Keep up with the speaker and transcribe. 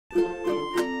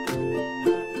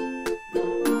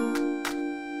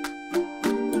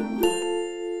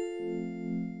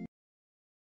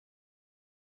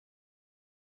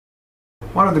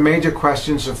One of the major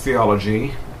questions of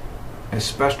theology,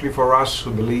 especially for us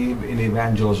who believe in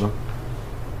evangelism,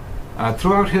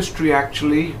 throughout history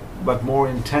actually, but more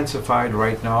intensified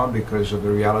right now because of the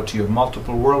reality of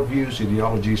multiple worldviews,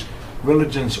 ideologies,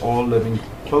 religions all living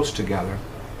close together,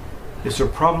 is the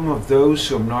problem of those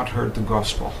who have not heard the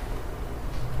gospel.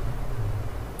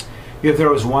 If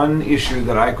there was one issue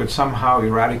that I could somehow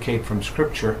eradicate from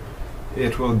Scripture,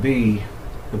 it will be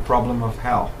the problem of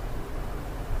hell.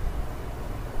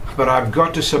 But I've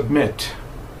got to submit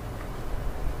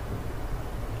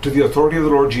to the authority of the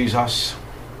Lord Jesus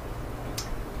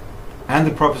and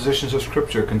the propositions of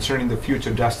Scripture concerning the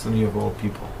future destiny of all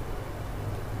people.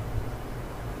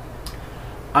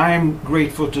 I am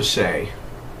grateful to say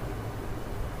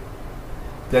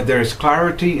that there is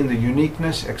clarity in the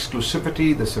uniqueness,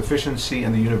 exclusivity, the sufficiency,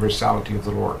 and the universality of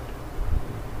the Lord.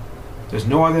 There's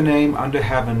no other name under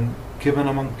heaven given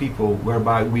among people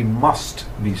whereby we must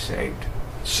be saved.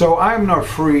 So I am not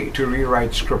free to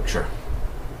rewrite Scripture.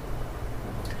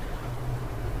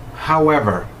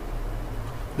 However,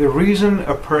 the reason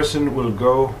a person will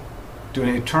go to an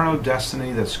eternal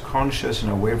destiny that's conscious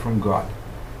and away from God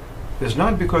is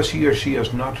not because he or she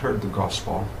has not heard the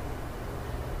gospel.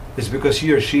 It's because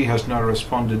he or she has not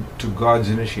responded to God's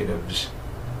initiatives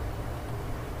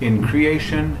in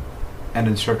creation and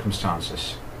in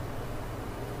circumstances.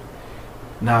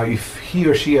 Now, if he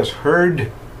or she has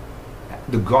heard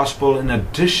the gospel in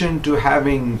addition to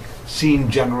having seen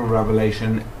general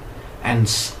revelation and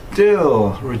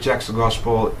still rejects the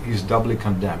gospel, he's doubly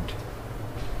condemned.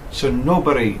 So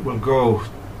nobody will go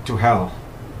to hell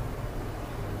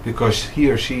because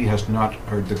he or she has not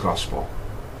heard the gospel.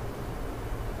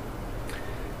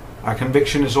 Our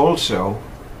conviction is also,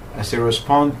 as they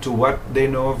respond to what they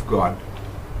know of God,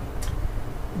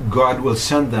 God will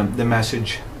send them the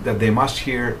message that they must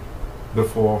hear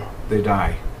before they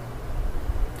die.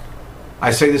 I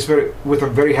say this with a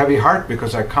very heavy heart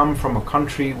because I come from a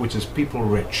country which is people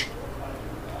rich.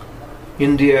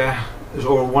 India is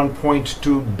over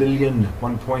 1.2 billion,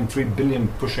 1.3 billion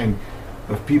pushing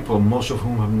of people, most of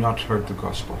whom have not heard the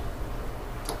gospel,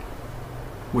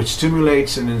 which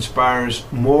stimulates and inspires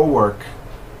more work,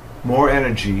 more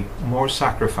energy, more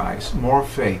sacrifice, more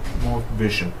faith, more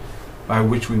vision, by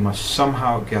which we must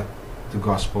somehow get the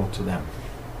gospel to them.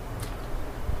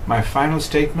 My final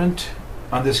statement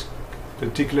on this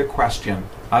particular question,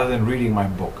 other than reading my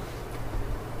book,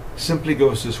 simply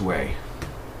goes this way.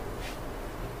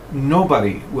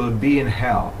 Nobody will be in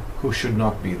hell who should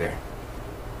not be there.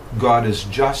 God is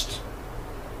just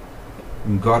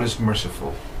and God is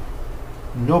merciful.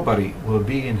 Nobody will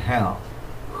be in hell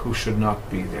who should not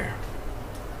be there.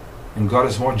 And God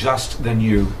is more just than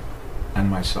you and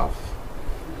myself.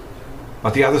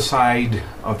 But the other side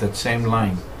of that same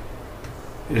line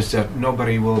is that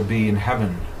nobody will be in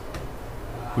heaven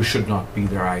who should not be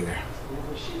there either.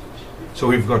 So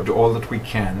we've got to do all that we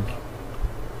can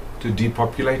to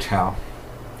depopulate hell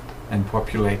and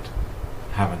populate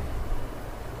heaven.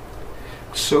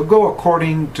 So go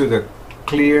according to the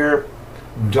clear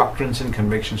doctrines and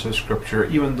convictions of Scripture,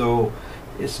 even though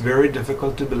it's very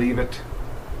difficult to believe it.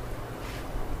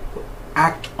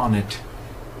 Act on it.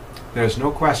 There's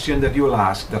no question that you will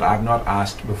ask that I've not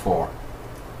asked before,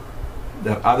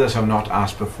 that others have not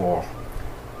asked before,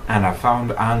 and I've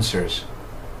found answers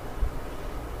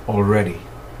already.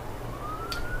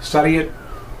 Study it,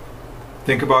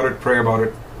 think about it, pray about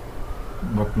it,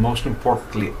 but most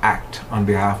importantly, act on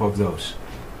behalf of those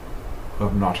who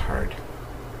have not heard.